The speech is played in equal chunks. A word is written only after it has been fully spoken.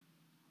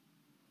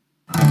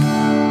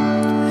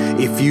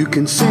If you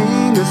can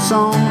sing a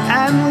song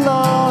and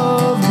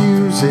love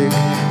music,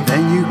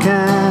 then you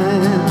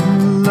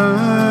can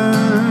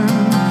learn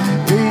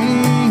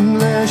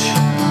English.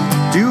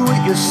 Do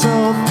it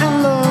yourself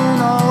and learn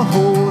a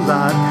whole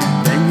lot,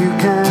 then you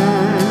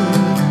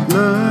can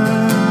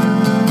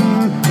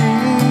learn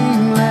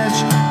English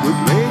with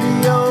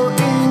Radio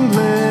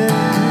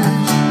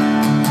English,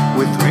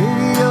 with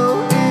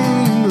Radio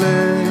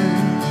English,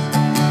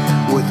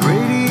 with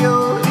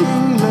Radio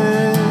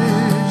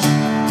English,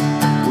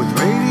 with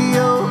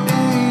Radio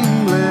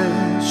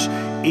English,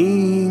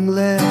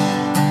 English.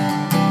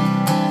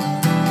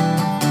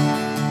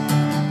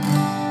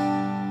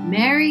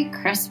 Merry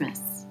Christmas.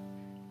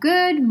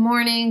 Good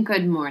morning,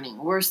 good morning.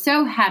 We're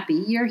so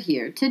happy you're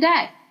here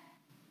today.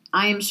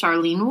 I am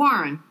Charlene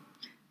Warren.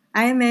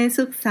 I am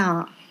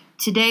애숙서.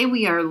 Today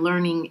we are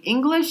learning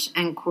English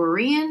and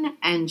Korean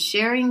and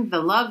sharing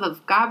the love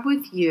of God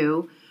with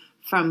you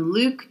from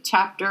Luke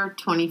chapter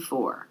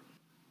 24,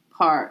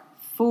 part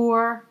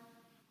 4,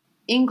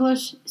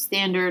 English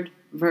Standard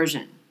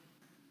Version.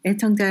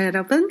 애청자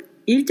여러분,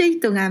 일주일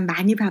동안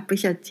많이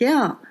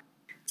바쁘셨지요?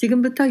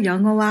 지금부터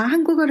영어와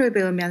한국어를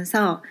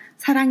배우면서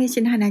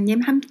사랑이신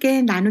하나님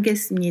함께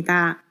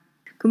나누겠습니다.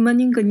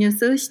 굿모닝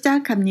굿뉴스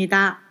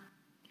시작합니다.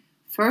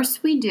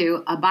 First we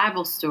do a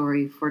Bible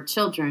story for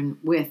children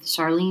with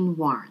Charlene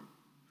Warren.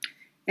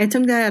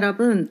 애청자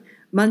여러분,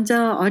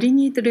 먼저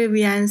어린이들을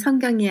위한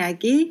성경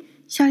이야기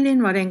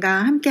셜린 워렌과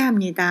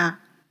함께합니다.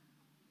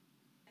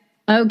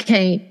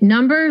 Okay,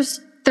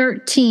 Numbers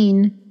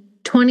 13,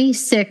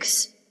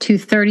 26 to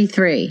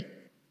 33.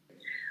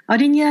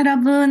 어린이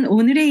여러분,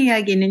 오늘의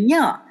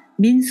이야기는요.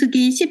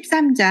 민수기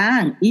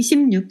 13장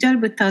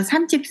 26절부터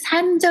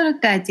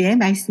 33절까지의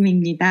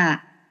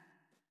말씀입니다.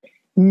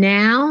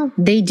 Now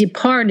they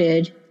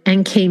departed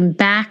and came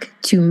back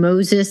to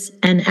Moses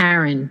and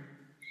Aaron.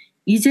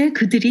 이제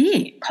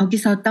그들이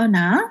거기서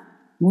떠나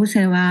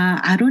모세와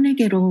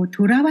아론에게로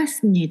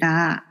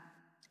돌아왔습니다.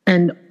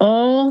 And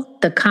all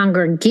the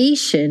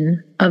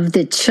congregation of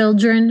the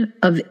children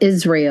of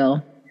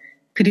Israel.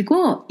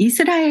 그리고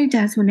이스라엘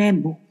자손의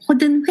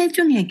모든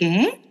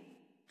회중에게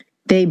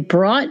They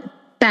brought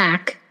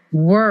back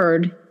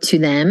word to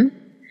them.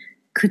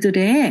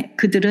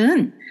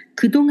 그들은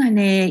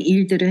그동안의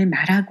일들을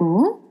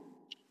말하고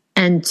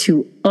And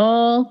to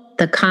all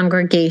the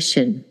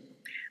congregation.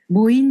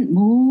 모인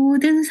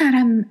모든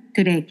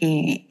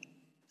사람들에게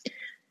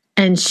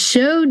And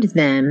showed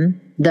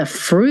them the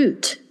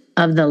fruit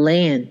of the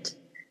land.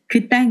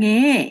 그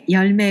땅의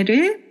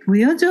열매를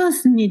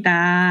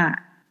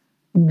보여주었습니다.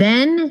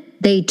 Then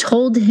they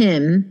told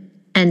him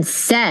and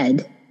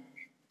said,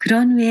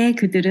 그런 후에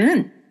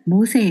그들은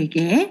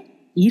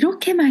모세에게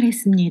이렇게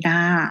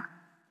말했습니다.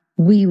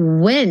 We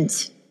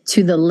went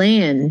to the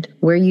land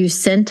where you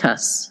sent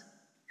us.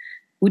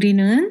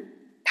 우리는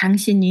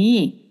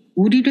당신이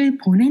우리를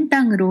보낸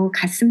땅으로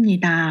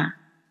갔습니다.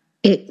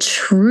 It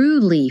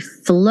truly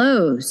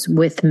flows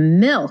with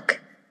milk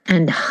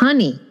and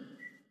honey.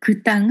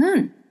 그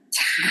땅은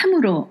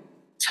참으로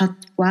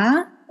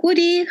젖과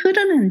꿀이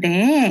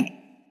흐르는데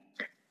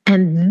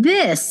And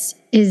this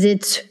is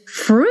its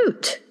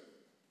fruit.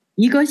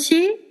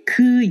 이것이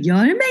그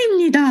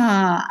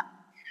열매입니다.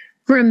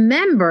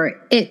 Remember,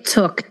 it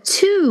took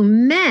 2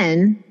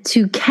 men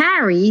to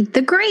carry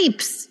the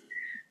grapes.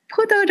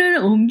 포도를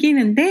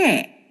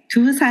옮기는데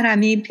 2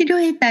 사람이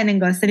필요했다는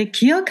것을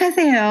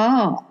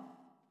기억하세요.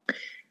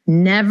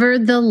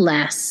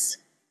 Nevertheless,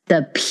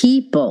 the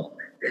people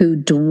who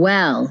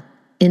dwell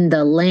in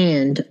the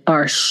land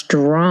are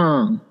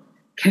strong.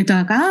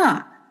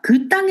 게다가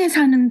그 땅에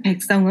사는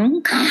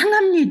백성은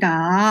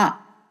강합니다.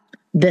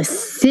 The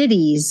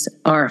cities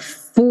are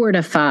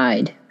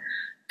fortified.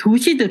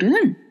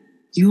 도시들은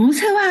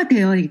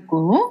요새화되어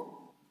있고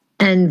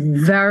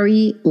and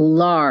very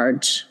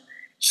large.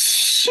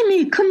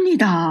 힘이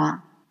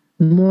큽니다.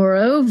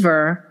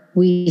 Moreover,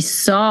 we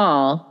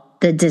saw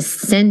the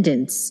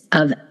descendants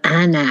of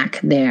Anak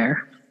there.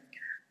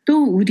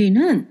 또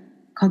우리는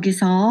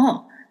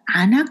거기서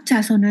아낙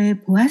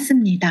자손을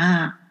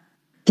보았습니다.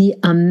 The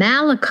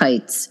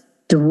Amalekites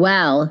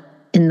dwell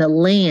in the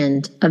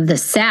land of the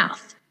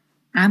south.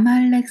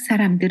 아말렉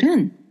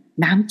사람들은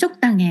남쪽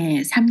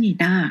땅에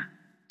삽니다.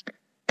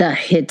 The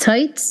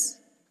Hittites,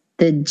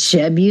 the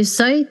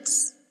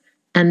Jebusites,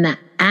 and the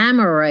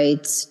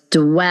Amorites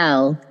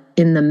dwell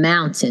in the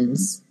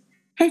mountains.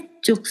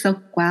 헷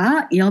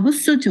족속과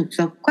여부스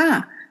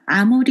족속과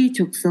아모리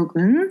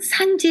족속은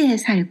산지에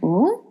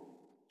살고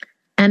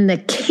And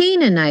the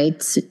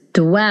Canaanites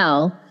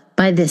dwell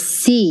by the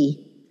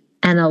sea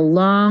and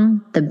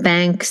along the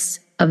banks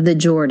of the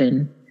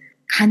Jordan.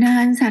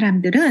 가나안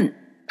사람들은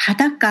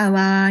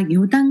바닷가와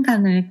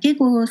요단강을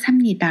끼고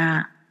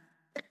삽니다.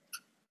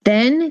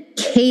 Then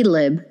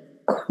Caleb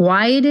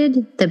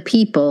quieted the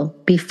people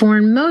before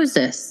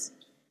Moses.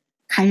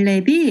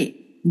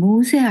 갈렙이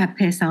모세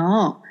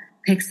앞에서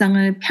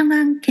백성을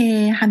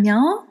평안케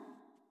하며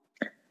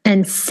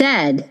and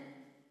said,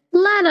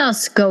 Let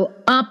us go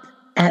up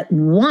at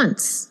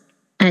once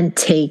and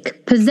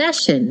take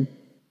possession.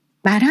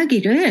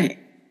 말하기를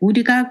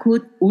우리가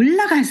곧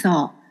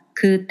올라가서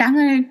그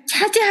땅을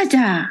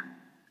차지하자.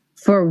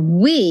 for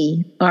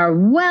we are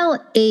well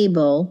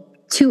able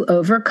to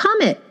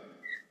overcome it.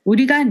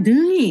 우리가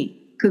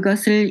능히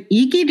그것을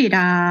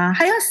이기리라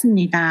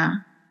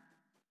하였습니다.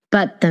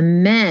 But the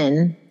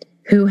men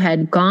who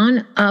had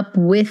gone up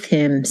with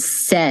him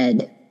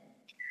said,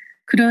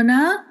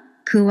 그러나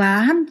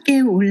그와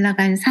함께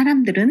올라간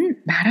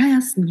사람들은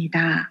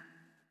말하였습니다.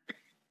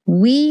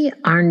 We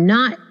are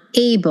not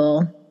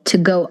able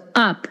to go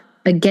up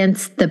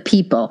against the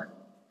people.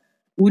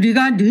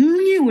 우리가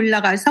능히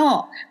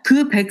올라가서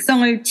그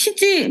백성을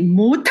치지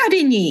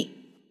못하리니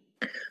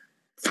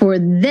For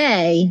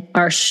they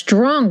are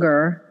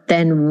stronger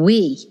than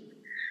we.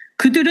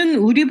 그들은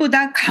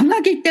우리보다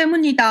강하기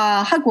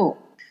때문이다 하고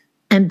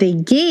And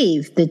they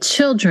gave the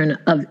children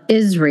of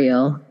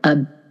Israel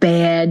a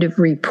bad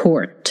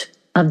report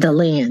of the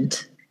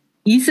land.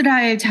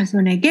 이스라엘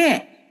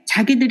자손에게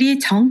자기들이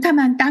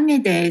정탐한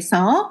땅에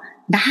대해서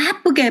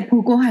나쁘게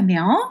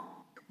보고하며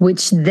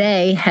which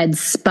they had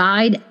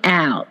spied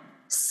out,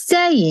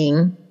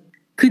 saying,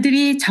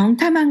 그들이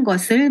정탐한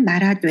것을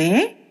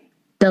말하되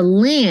the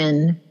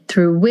land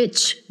through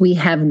which we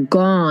have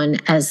gone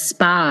as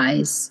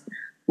spies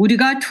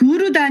우리가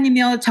두루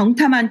다니며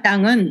정탐한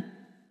땅은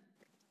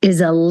is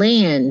a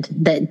land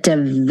that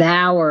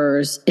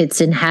devours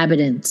its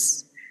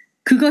inhabitants,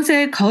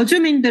 그것의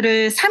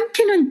거주민들을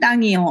삼키는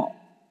땅이요.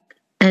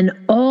 and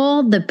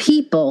all the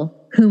people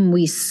whom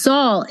we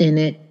saw in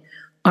it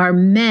are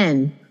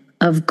men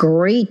of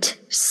great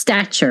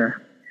stature.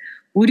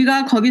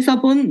 우리가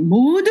거기서 본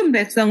모든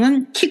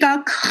백성은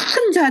키가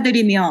큰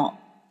자들이며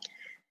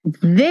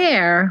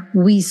There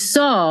we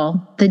saw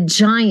the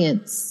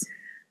giants,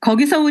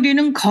 거기서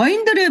우리는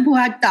거인들을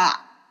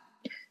보았다.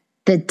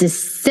 the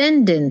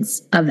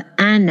descendants of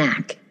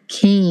Anak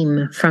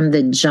came from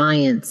the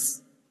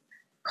giants.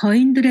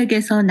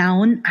 거인들에게서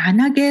나온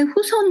아낙의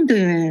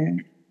후손들.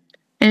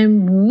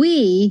 And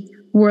we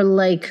were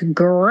like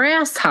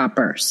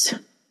grasshoppers.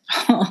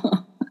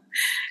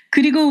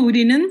 그리고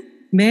우리는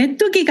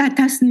메뚜기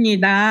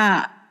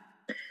같았습니다.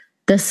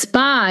 The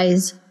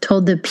spies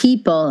told the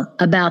people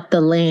about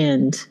the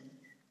land.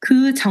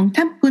 그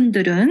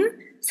정탐꾼들은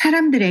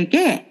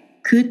사람들에게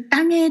그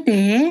땅에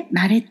대해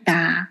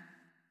말했다.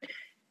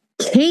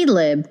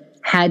 Caleb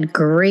had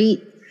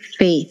great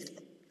faith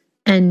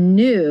and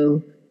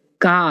knew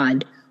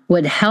God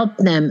would help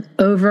them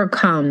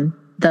overcome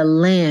the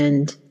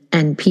land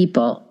and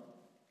people.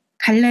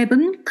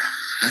 갈렙은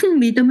큰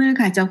믿음을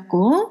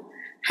가졌고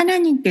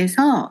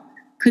하나님께서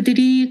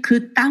그들이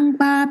그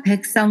땅과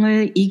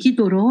백성을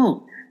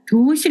이기도록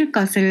도우실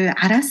것을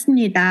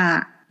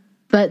알았습니다.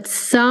 But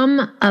some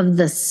of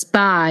the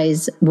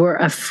spies were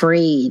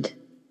afraid.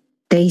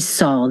 They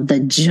saw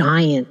the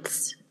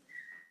giants.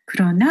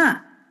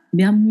 그러나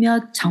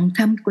몇몇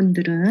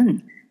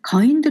정탐꾼들은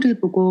거인들을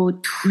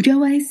보고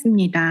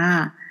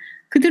두려워했습니다.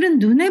 그들은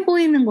눈에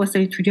보이는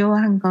것을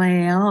두려워한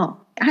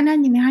거예요.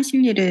 하나님이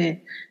하실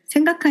일을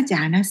생각하지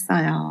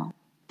않았어요.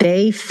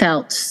 They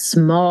felt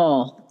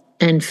small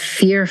and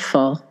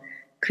fearful.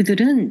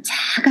 그들은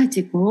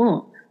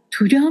작아지고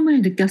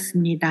두려움을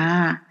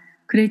느꼈습니다.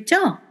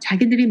 그랬죠?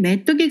 자기들이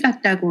메뚜기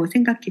같다고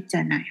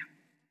생각했잖아요.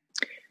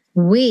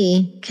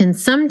 We can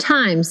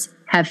sometimes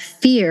have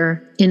fear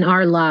in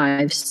our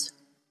lives.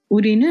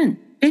 우리는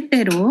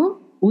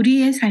때때로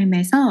우리의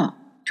삶에서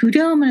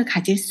두려움을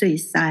가질 수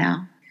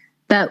있어요.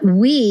 But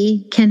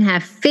we can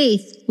have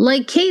faith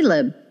like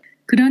Caleb.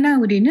 그러나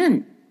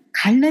우리는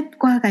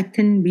갈렙과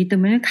같은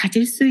믿음을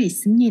가질 수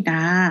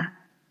있습니다.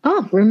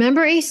 Oh,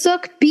 remember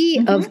Asuk? Be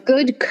of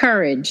good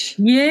courage.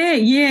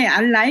 예,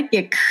 I like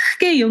it.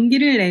 크게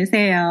용기를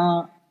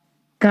내세요.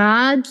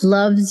 God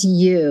loves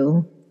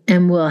you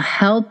and will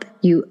help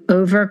you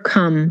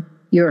overcome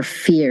your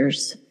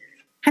fears.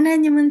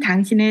 하나님은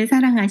당신을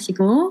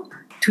사랑하시고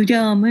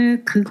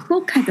두려움을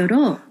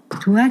극복하도록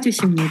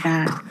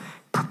도와주십니다.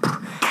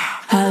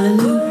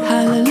 Hallelujah,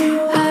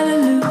 hallelujah,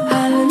 hallelujah,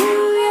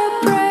 hallelujah,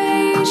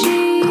 praise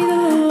ye the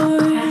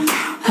Lord.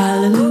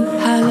 Hallelujah,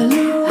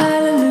 hallelujah,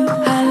 hallelujah,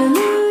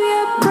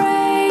 hallelujah,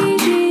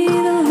 praise ye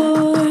the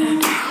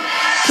Lord.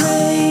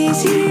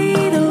 Praise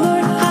ye the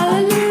Lord,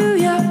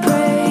 hallelujah,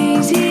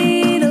 praise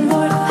ye the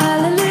Lord,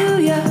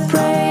 hallelujah,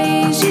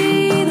 praise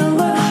ye the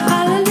Lord,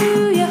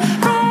 hallelujah,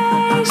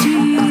 praise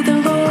ye the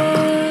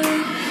Lord.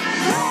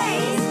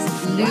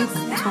 Luke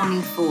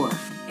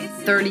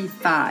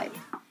 24:35.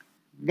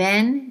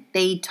 Then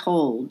they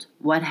told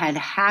what had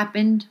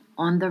happened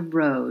on the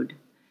road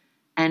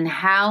and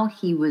how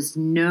he was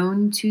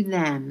known to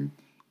them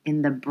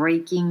in the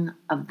breaking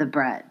of the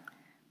bread.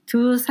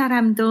 두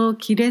사람도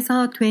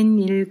길에서 된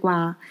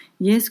일과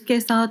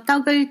예수께서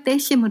떡을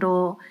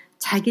떼심으로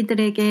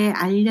자기들에게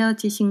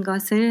알려지신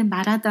것을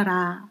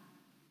말하더라.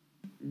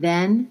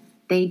 Then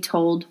they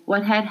told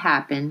what had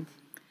happened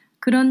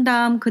그런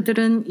다음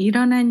그들은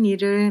일어난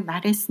일을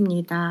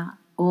말했습니다.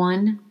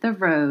 on the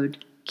road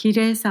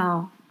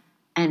길에서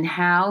and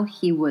how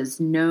he was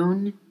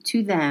known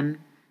to them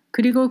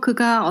그리고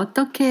그가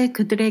어떻게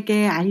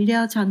그들에게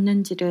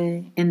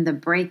알려졌는지를 in the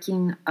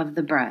breaking of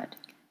the bread.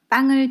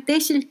 빵을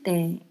떼실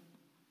때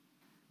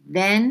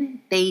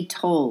Then they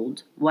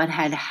told what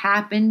had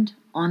happened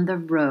on the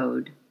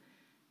road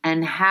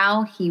and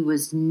how he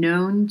was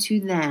known to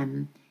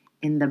them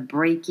in the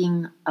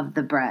breaking of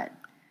the bread.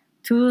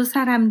 두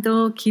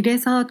사람도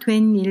길에서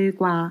된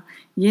일과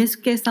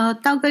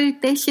예수께서 떡을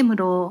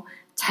떼심으로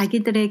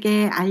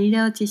자기들에게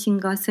알려지신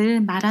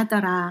것을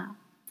말하더라.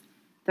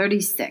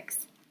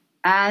 36.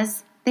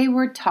 As they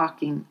were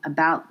talking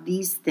about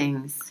these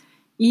things,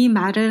 이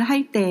말을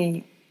할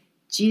때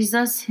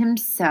Jesus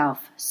himself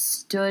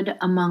stood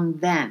among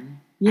them.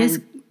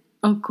 예수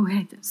go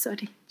ahead.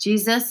 Sorry.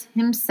 Jesus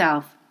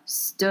himself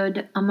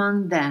stood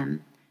among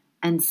them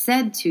and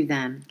said to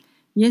them,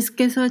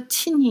 예수께서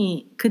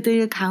친히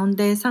그들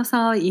가운데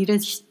서서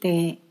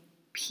이르시되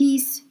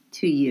Peace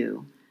to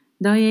you.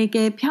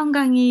 너에게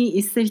평강이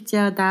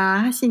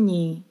있을지어다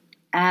하시니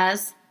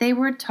As they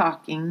were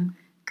talking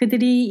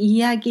그들이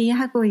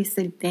이야기하고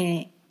있을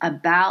때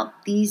about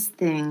these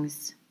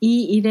things,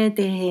 이 일에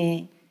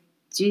대해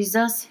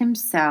Jesus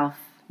himself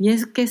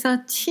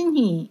예수께서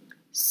친히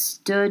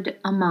stood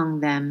among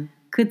them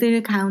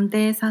그들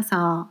가운데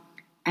서서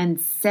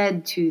and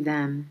said to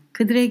them,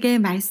 그들에게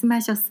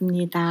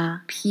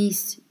말씀하셨습니다.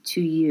 Peace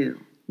to you.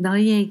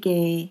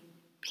 너희에게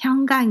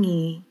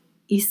평강이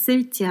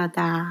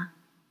있을지어다.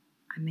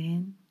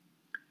 아멘.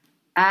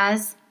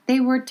 As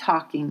they were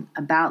talking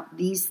about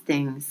these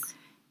things,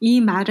 이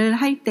말을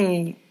할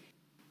때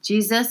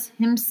Jesus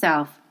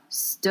himself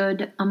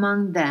stood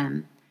among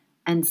them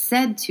and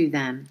said to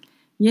them,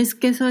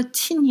 예수께서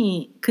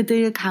친히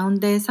그들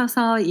가운데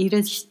서서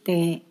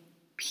이르시되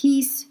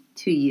Peace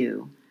to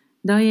you.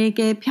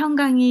 너희에게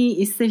평강이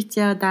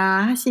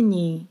있을지어다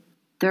하시니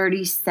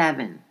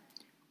 37.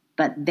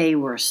 But they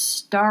were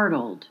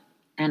startled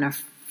and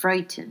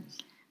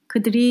frightened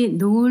그들이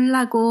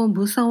놀라고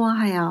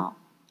무서워하여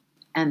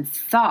and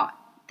thought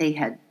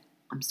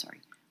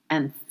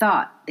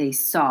they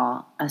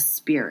saw a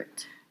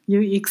spirit.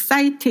 You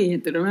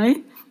excited,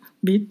 right?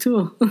 Me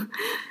too.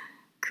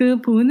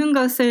 그 보는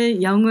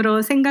것을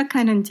영으로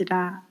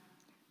생각하는지라.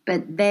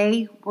 But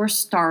they were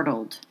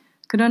startled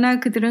그러나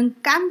그들은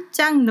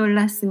깜짝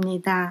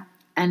놀랐습니다.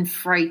 and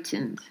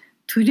frightened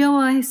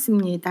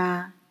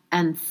두려워했습니다.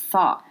 and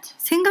thought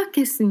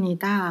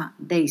생각했습니다.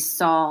 they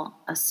saw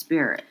a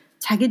spirit.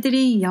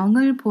 자기들이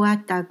영을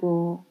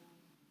보았다고.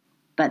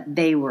 But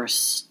they were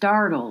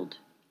startled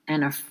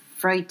and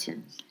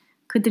frightened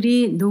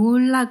그들이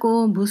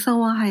놀라고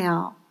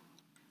무서워하여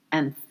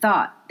and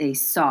thought they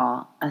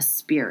saw a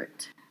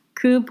spirit.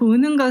 그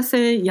보는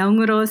것을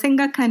영으로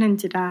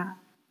생각하는지라.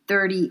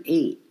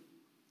 38.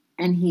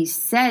 And he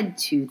said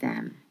to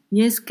them,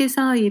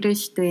 예수께서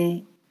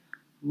이르시되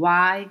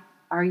Why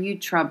are you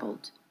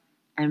troubled?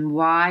 And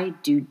why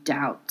do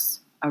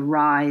doubts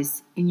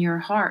arise in your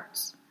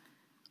hearts?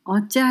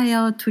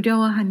 어찌하여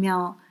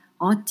두려워하며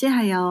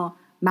어찌하여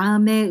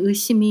마음에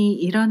의심이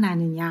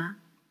일어나느냐.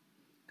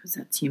 Because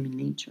that's human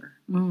nature.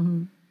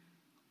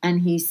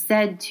 And he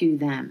said to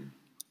them,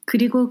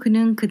 그리고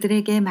그는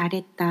그들에게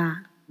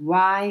말했다.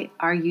 Why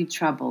are you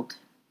troubled?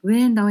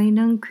 왜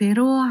너희는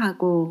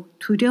괴로워하고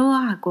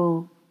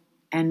두려워하고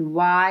And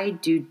why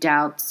do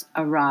doubts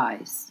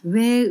arise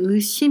왜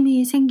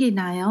의심이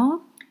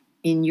생기나요?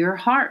 in your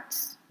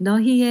hearts?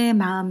 너희의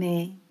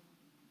마음에.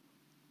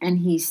 And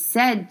he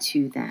said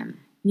to them,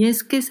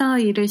 예수께서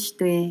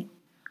이르시되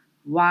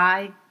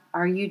Why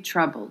are you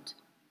troubled?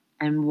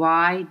 And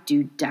why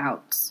do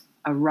doubts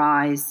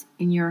arise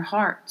in your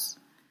hearts?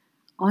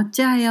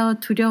 어찌하여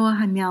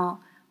두려워하며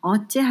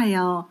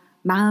어찌하여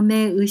마음에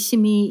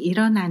의심이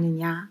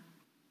일어나느냐.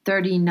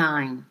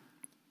 39.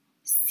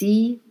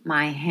 See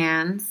my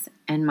hands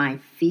and my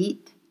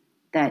feet,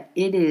 that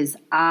it is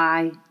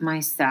I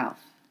myself.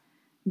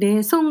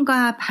 내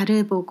손과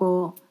발을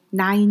보고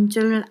나인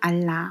줄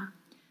알라.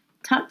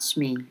 Touch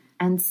me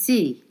and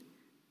see,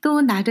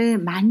 또 나를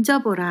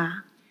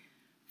만져보라.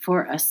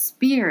 for a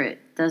spirit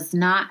does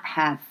not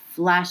have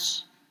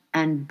flesh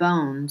and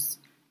bones,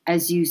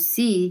 as you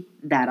see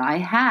that I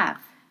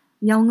have.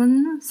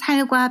 영은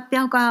살과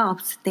뼈가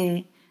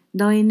없으되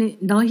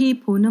너희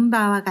보는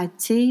바와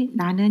같이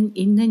나는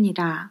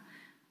있느니라.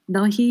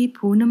 너희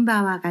보는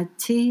바와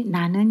같이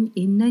나는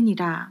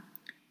있느니라.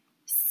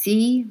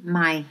 See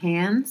my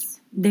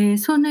hands 내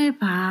손을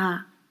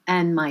봐.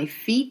 and my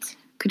feet,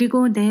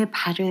 그리고 내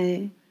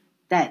발을.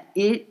 that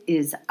it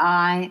is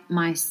I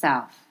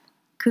myself.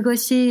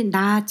 그것이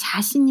나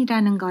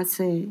자신이라는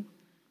것을.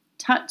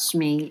 Touch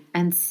me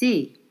and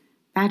see,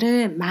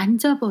 나를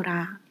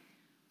만져보라.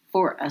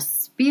 for a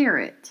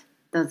spirit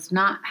does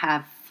not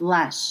have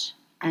flesh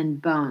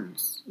and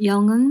bones,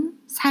 영은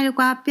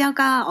살과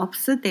뼈가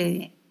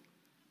없으되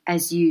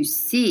as you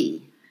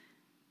see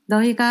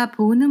너희가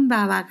보는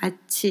바와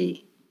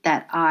같이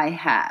that I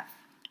have.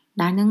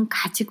 나는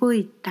가지고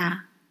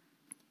있다.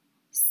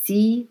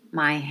 See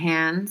my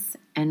hands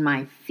and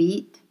my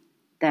feet,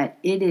 that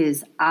it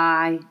is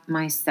I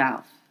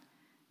myself.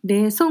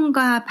 내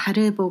손과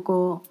발을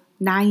보고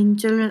나인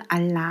줄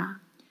알라.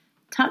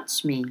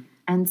 Touch me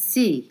and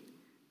see,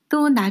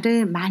 또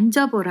나를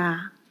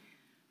만져보라.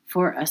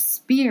 For a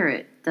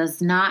spirit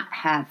does not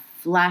have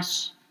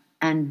flesh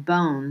and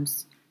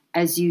bones,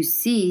 as you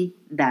see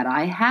that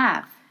I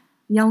have.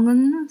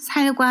 영은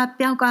살과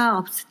뼈가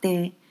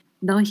없으되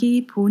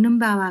너희 보는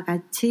바와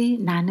같이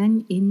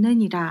나는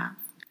있느니라.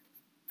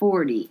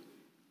 40.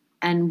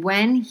 And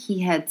when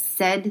he had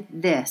said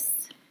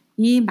this,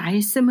 이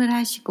말씀을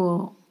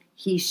하시고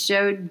he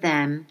showed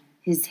them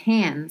his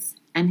hands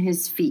and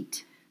his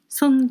feet.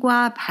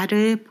 손과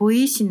발을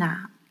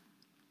보이시나.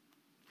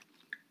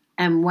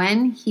 And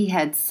when he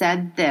had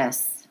said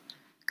this,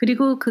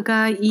 그리고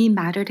그가 이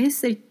말을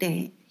했을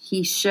때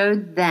he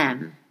showed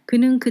them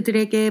그는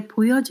그들에게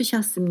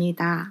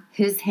보여주셨습니다.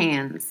 his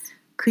hands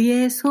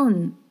그의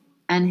손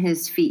and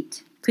his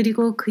feet.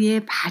 그리고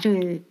그의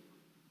발을.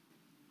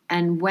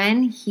 And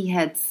when he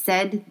had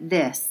said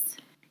this,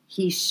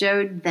 he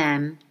showed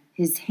them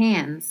his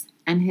hands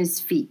and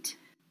his feet.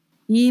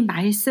 이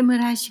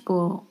말씀을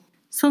하시고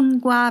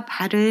손과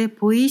발을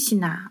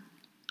보이시나.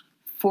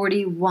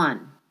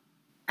 41.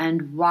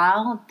 And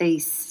while they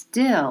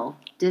still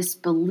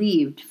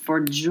disbelieved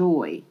for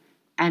joy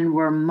and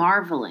were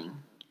marveling,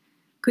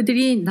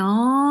 그들이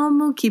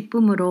너무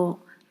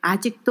기쁨으로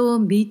아직도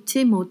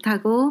믿지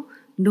못하고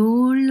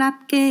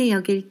놀랍게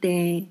여길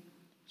때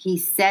he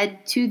said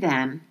to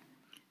them,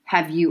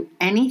 Have you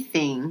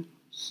anything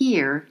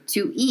here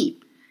to eat?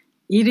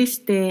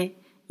 이르시되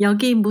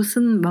여기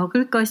무슨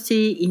먹을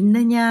것이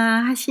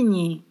있느냐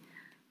하시니.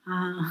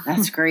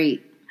 That's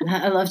great.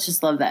 I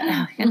just love that.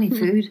 Oh, any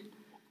food?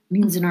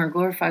 Means in our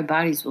glorified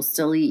bodies we'll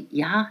still eat.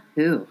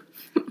 Yahoo!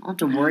 I don't have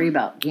to worry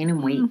about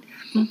gaining weight.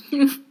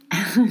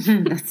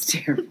 That's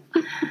terrible.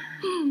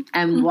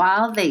 And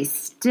while they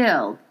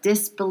still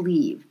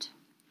disbelieved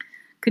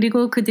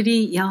그리고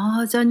그들이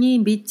여전히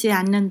믿지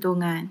않는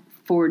동안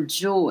for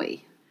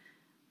joy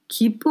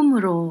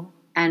기쁨으로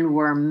and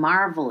were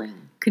marveling,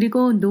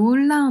 그리고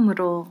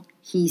놀라움으로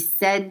he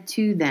said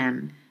to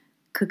them,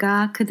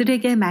 그가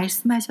그들에게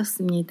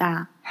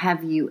말씀하셨습니다.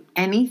 Have you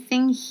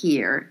anything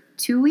here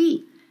to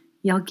eat?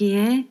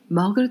 여기에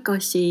먹을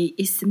것이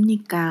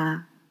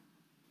있습니까?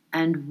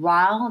 And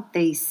while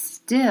they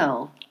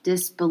still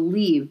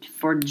disbelieved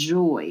for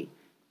joy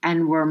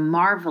and were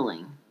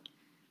marveling,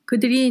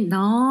 그들이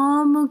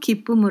너무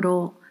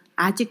기쁨으로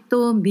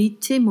아직도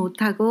믿지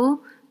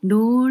못하고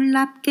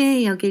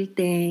놀랍게 여길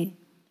때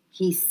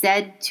he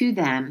said to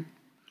them,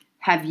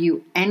 Have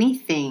you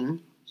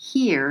anything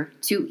here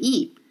to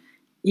eat?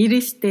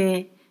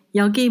 이르시되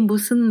여기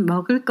무슨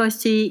먹을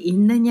것이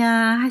있느냐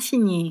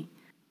하시니.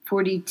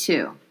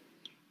 42.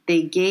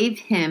 They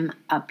gave him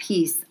a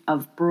piece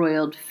of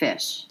broiled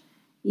fish.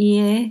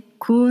 이에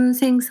구운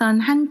생선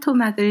한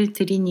토막을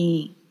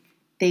드리니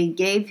They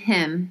gave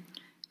him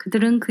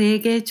그들은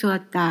그에게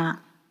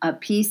주었다. a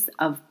piece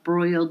of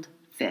broiled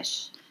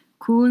fish.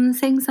 구운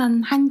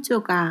생선 한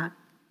조각.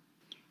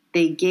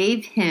 They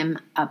gave him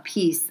a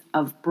piece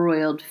of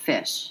broiled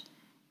fish.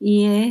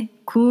 이에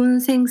구운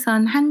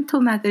생선 한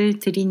토막을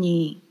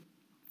드리니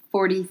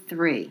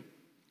 43.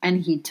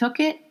 And he took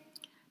it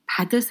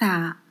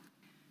받으사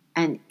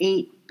and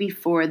ate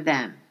before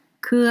them.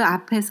 그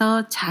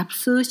앞에서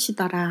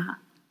잡수시더라.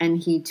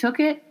 And he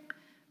took it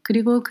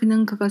그리고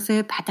그는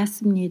그것을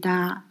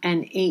받았습니다.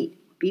 and ate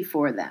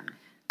before them.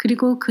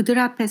 그리고 그들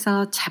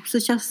앞에서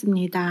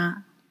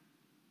잡수셨습니다.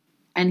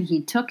 And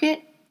he took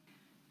it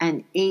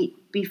and ate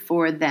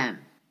before them.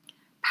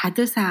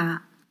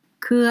 받으사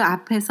그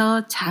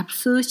앞에서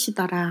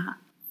잡수시더라.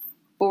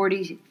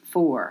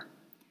 44.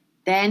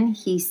 Then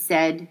he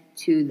said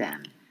to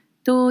them,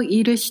 또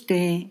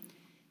이르시되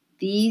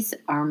These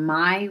are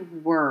my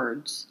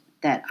words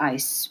that I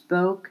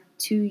spoke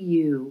to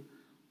you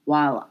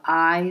while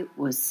I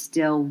was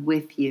still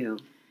with you.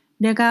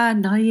 내가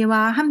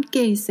너희와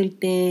함께 있을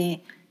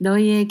때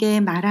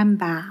너희에게 말한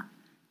바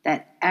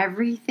That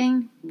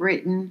everything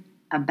written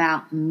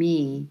about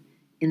me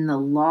in the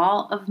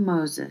law of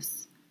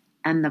Moses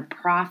and the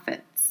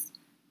prophets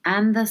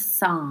and the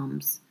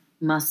Psalms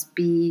must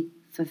be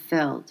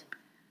fulfilled.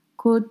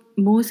 곧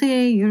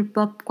모세의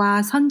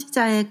율법과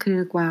선지자의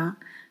글과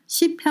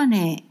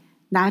시편에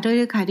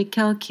나를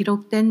가리켜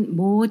기록된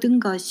모든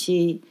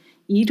것이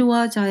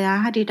이루어져야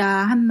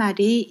하리라 한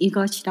말이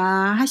이것이라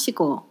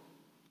하시고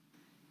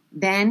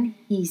Then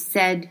he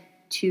said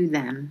to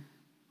them,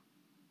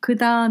 그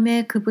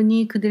다음에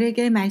그분이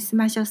그들에게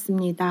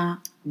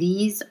말씀하셨습니다.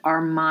 These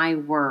are my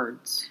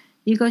words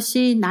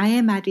이것이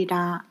나의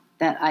말이라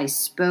that I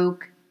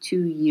spoke to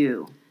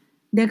you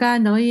내가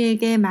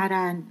너희에게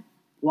말한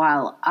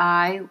while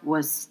I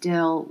was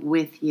still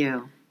with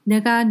you.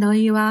 내가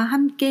너희와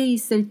함께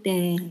있을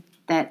때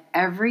That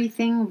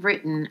everything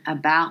written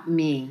about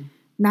me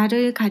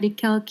나를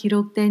가리켜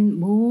기록된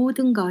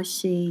모든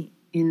것이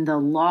in the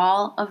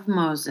law of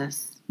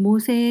Moses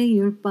모세의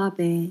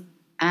율법에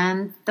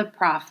and the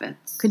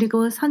prophets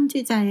그리고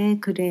선지자의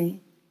글에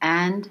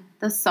and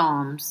the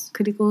Psalms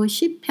그리고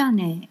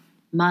시편에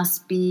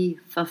must be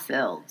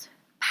fulfilled.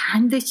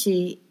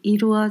 반드시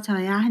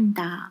이루어져야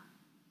한다.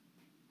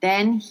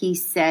 Then he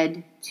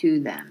said to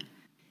them,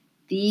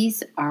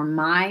 These are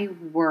my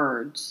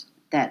words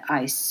that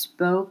I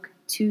spoke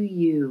to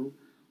you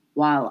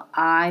while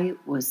I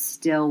was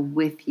still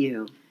with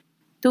you.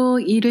 또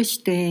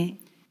이르시되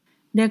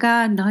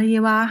내가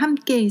너희와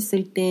함께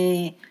있을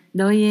때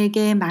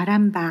너희에게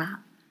말한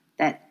바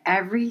that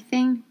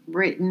everything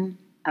written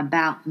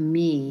about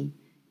me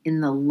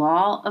in the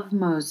law of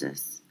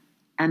Moses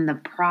and the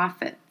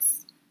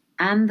prophets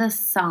and the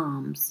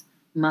Psalms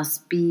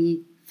must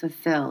be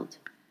fulfilled.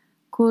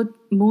 곧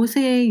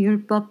모세의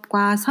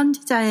율법과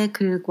선지자의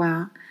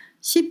글과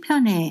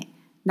시편에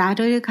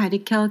나를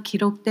가리켜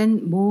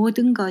기록된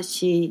모든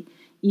것이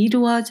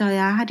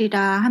이루어져야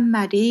하리라 한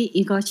말이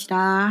이것이라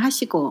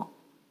하시고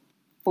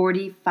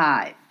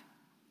 45.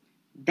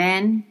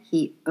 Then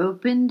he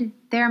opened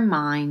their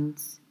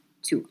minds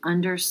to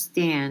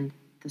understand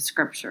the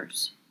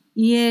scriptures.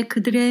 이에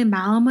그들의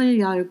마음을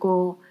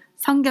열고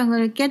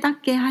성경을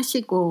깨닫게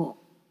하시고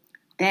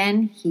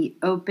Then he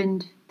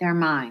opened their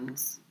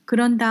minds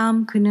그런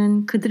다음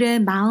그는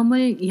그들의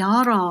마음을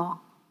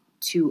열어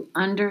to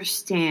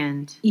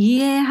understand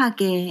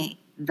이해하게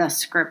the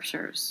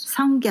scriptures.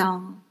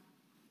 성경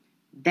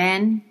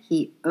Then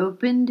he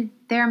opened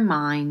their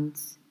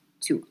minds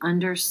to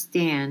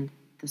understand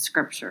the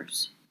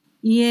scriptures.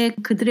 이에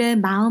그들의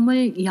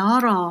마음을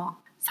열어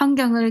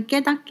성경을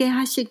깨닫게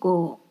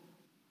하시고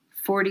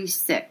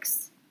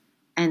 46.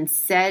 And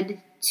said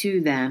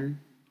to them,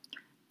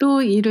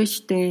 또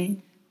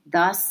이르시되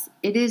Thus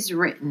it is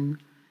written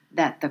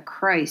that the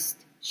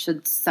Christ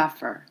should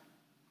suffer,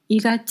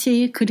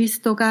 이같이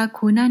그리스도가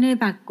고난을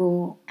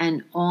받고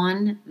and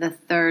on the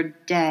third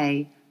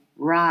day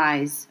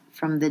rise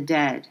from the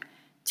dead,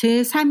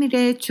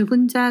 제3일에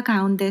죽은 자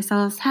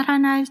가운데서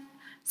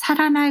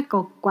살아날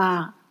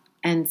것과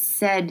and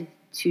said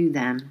to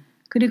them,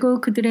 그리고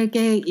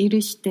그들에게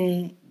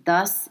이르시되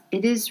Thus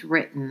it is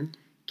written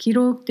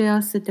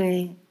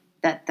기록되었으되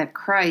that the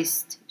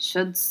Christ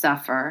should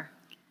suffer,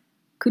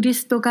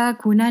 그리스도가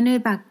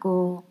고난을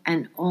받고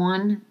and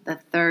on the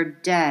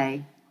third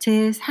day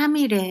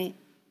제3일에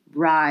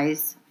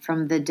rise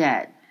from the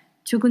dead,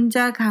 죽은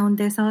자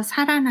가운데서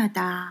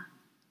살아나다.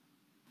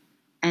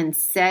 and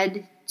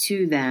said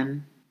to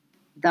them,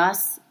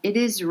 Thus it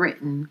is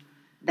written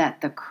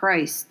that the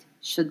Christ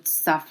should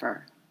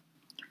suffer,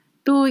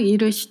 또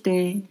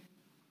이르시되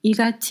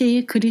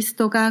이같이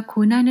그리스도가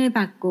고난을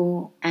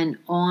받고 and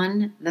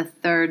on the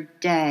third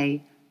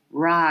day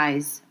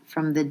rise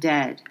from the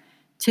dead.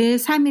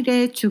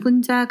 제3일에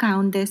죽은 자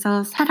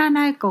가운데서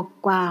살아날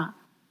것과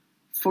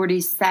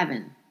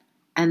 47.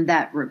 And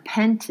that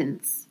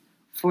repentance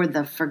for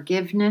the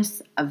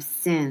forgiveness of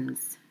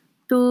sins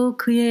또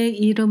그의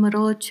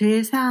이름으로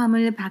죄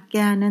사함을 받게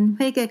하는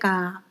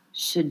회개가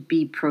should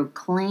be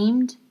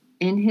proclaimed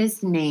in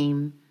his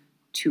name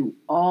to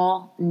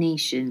all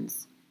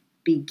nations,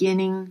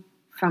 beginning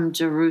from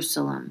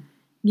Jerusalem.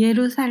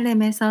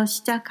 예루살렘에서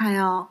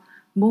시작하여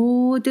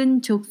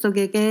모든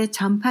족속에게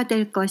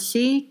전파될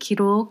것이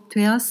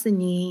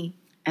기록되었으니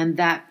And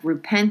that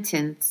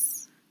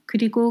repentance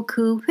그리고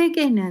그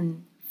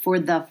회개는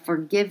for the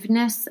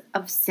forgiveness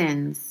of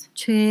sins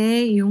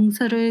죄의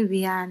용서를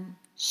위한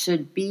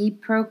should be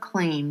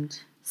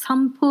proclaimed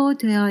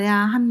선포되어야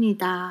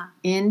합니다.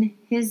 in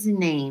his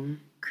name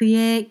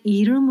그의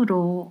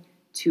이름으로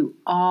to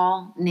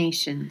all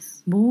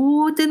nations,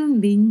 모든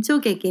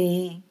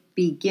민족에게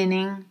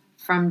beginning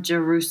from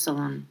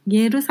Jerusalem.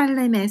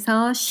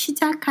 예루살렘에서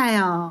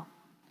시작하여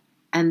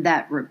And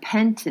that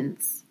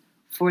repentance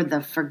for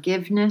the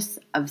forgiveness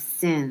of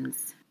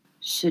sins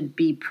should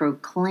be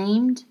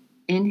proclaimed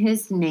in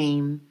his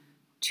name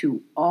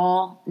to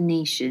all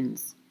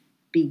nations,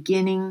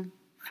 beginning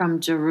from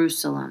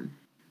Jerusalem.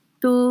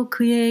 또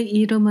그의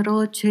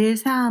이름으로 죄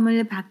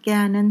사함을 받게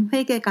하는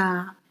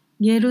회개가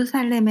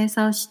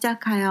예루살렘에서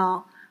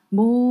시작하여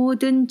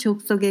모든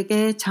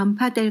족속에게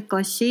전파될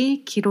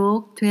것이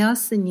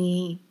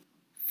기록되었으니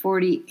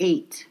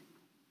 48.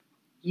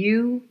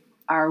 You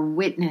are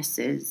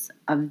witnesses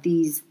of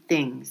these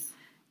things.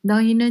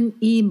 너희는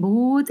이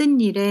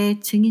모든 일의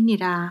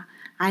증인이라.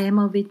 I am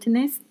a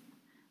witness.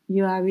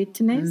 You are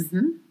witness.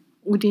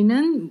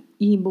 우리는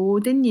이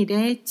모든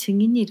일의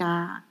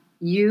증인이라.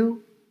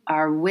 You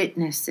are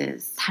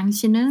witnesses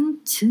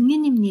당신은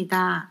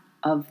증인입니다.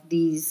 of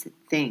these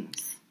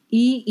things.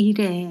 이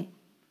일에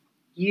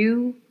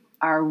You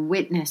are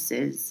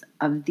witnesses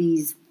of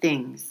these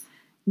things.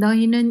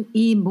 너희는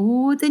이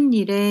모든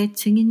일의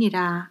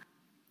증인이라.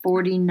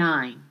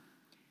 49.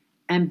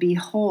 And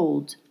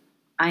behold,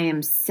 I am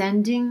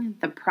sending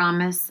the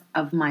promise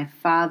of my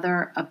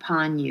Father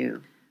upon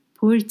you.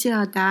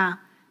 볼지어다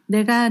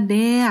내가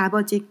내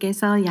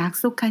아버지께서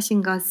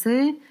약속하신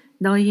것을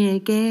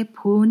너희에게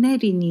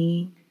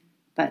보내리니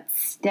But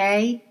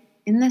stay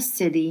in the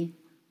city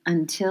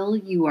until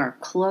you are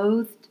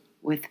clothed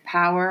with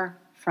power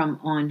from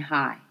on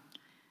high.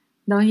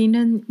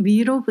 너희는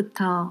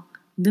위로부터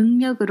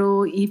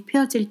능력으로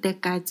입혀질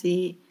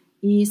때까지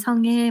이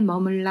성에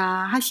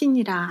머물라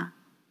하시니라.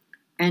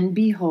 And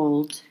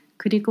behold,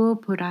 그리고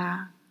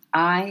보라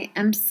I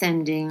am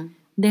sending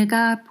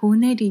내가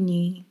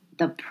보내리니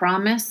the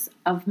promise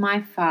of my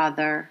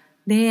Father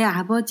내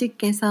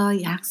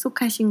아버지께서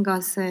약속하신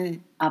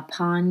것을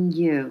upon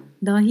you,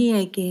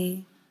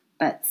 너희에게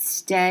but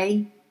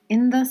stay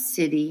in the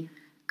city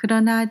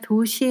그러나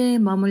도시에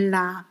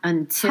머물라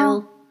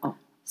until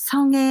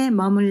성에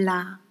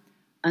머물라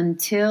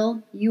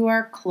until you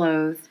are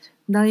clothed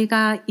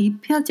너희가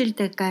입혀질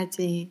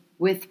때까지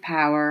with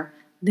power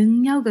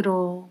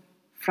능력으로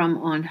from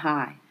on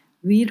high.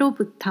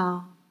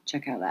 위로부터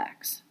Check out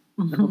Acts,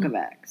 the book of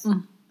Acts.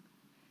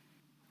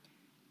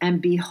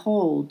 And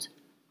behold,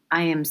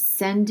 I am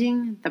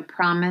sending the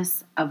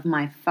promise of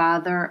my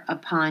Father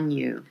upon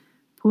you.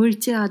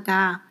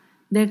 볼지어다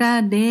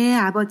내가 내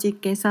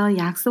아버지께서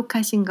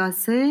약속하신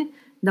것을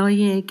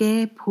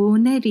너희에게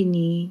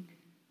보내리니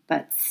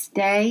But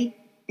stay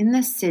in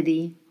the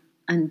city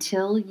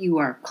until you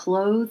are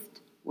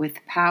clothed with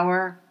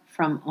power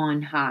from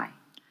on high.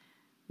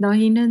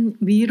 너희는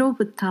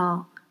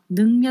위로부터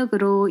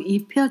능력으로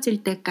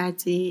입혀질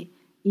때까지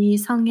이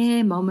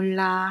성에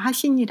머물라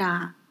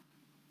하시니라.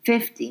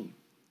 50.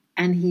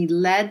 And he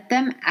led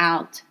them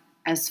out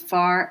as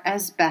far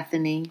as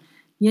Bethany.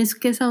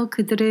 예수께서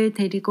그들을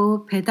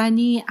데리고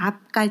베다니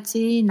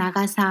앞까지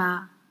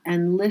나가사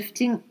And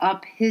lifting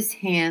up his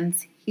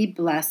hands, he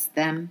blessed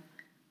them.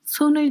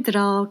 손을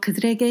들어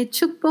그들에게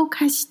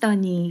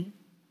축복하시더니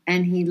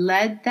And he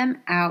led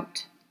them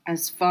out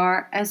as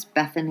far as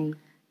Bethany.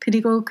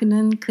 그리고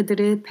그는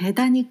그들을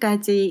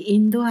베다니까지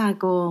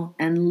인도하고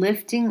And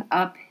lifting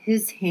up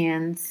his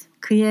hands,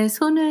 그의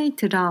손을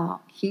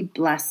들어 he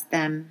blessed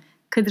them.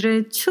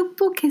 그들을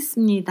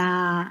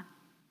축복했습니다.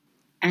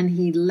 And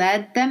he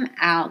led them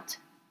out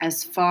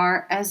as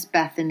far as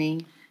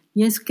Bethany.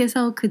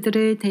 예수께서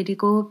그들을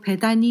데리고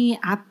베다니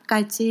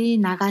앞까지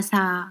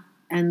나가사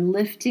And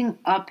lifting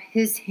up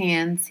his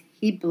hands,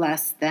 he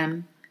blessed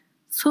them.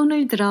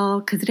 손을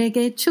들어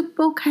그들에게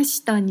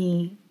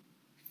축복하시더니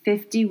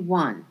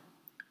 51.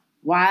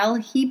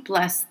 While he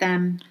blessed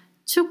them,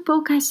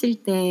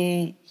 축복하실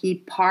때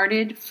he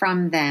parted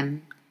from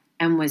them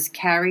and was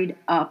carried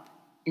up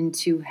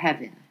into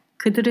heaven.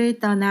 그들을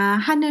떠나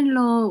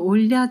하늘로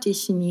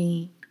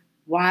올려지시니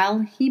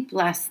While he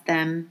blessed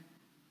them,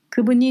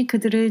 그분이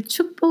그들을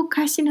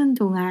축복하시는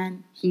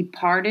동안 he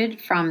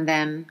parted from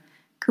them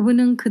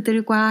그분은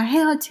그들과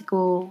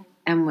헤어지고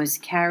and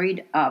was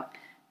carried up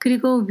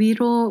그리고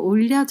위로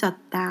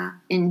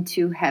올려졌다.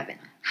 into heaven.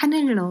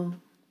 하늘로,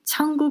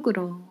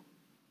 천국으로.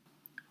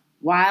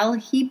 While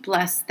he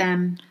blessed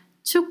them,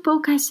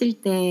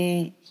 축복하실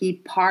때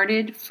he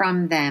parted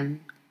from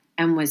them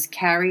and was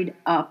carried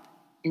up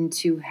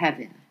into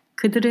heaven.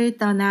 그들을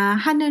떠나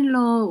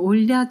하늘로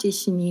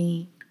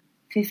올려지시니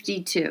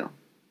 52.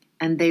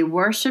 And they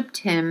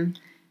worshipped him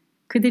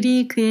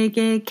그들이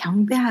그에게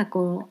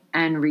경배하고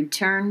and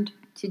returned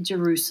to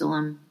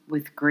Jerusalem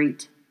with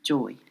great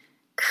joy.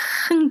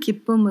 큰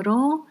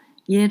기쁨으로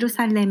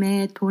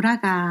예루살렘에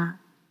돌아가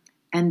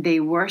And they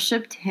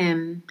worshipped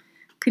him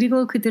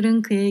그리고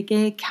그들은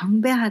그에게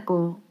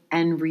경배하고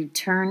and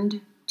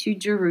returned to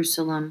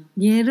Jerusalem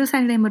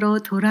예루살렘으로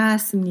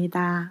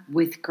돌아왔습니다.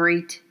 with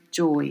great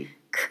joy.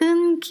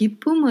 큰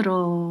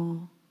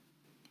기쁨으로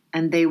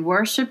And they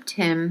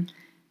worshipped him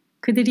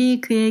그들이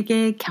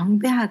그에게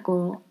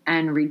경배하고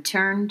and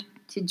returned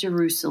to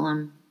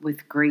Jerusalem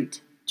with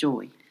great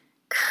joy.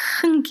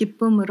 큰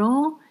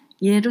기쁨으로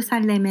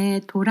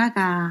예루살렘에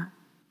돌아가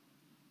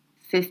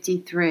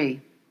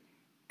 53.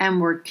 And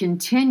were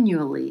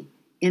continually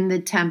in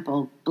the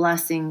temple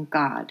blessing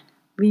God.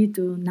 We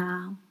do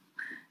now.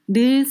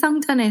 늘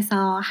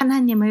성전에서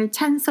하나님을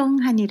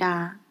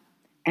찬송하니라.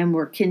 And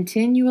were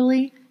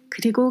continually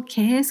그리고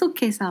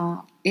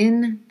계속해서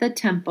in the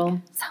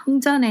temple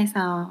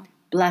성전에서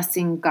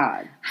blessing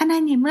God.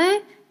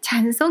 하나님을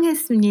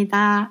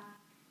찬송했습니다.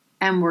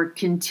 And were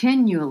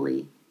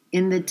continually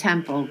in the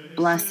temple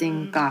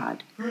blessing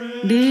God.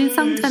 늘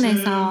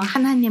성전에서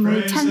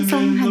하나님을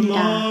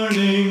찬송하니라.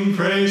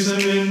 Praise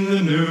him in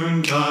the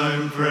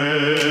noontime.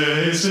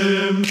 Praise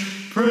him,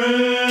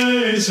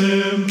 praise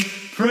him,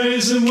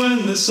 praise him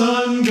when the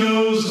sun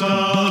goes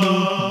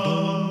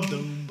down.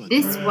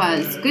 This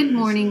was Good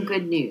Morning,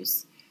 Good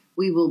News.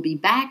 We will be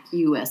back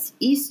U.S.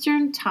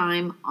 Eastern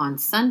Time on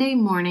Sunday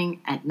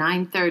morning at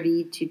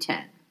 9:30 to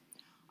 10.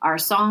 Our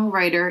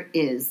songwriter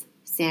is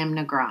Sam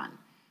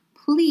Negron.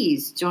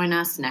 Please join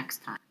us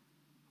next time.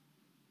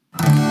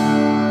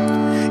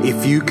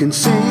 If you can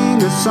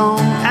sing a song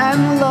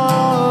and love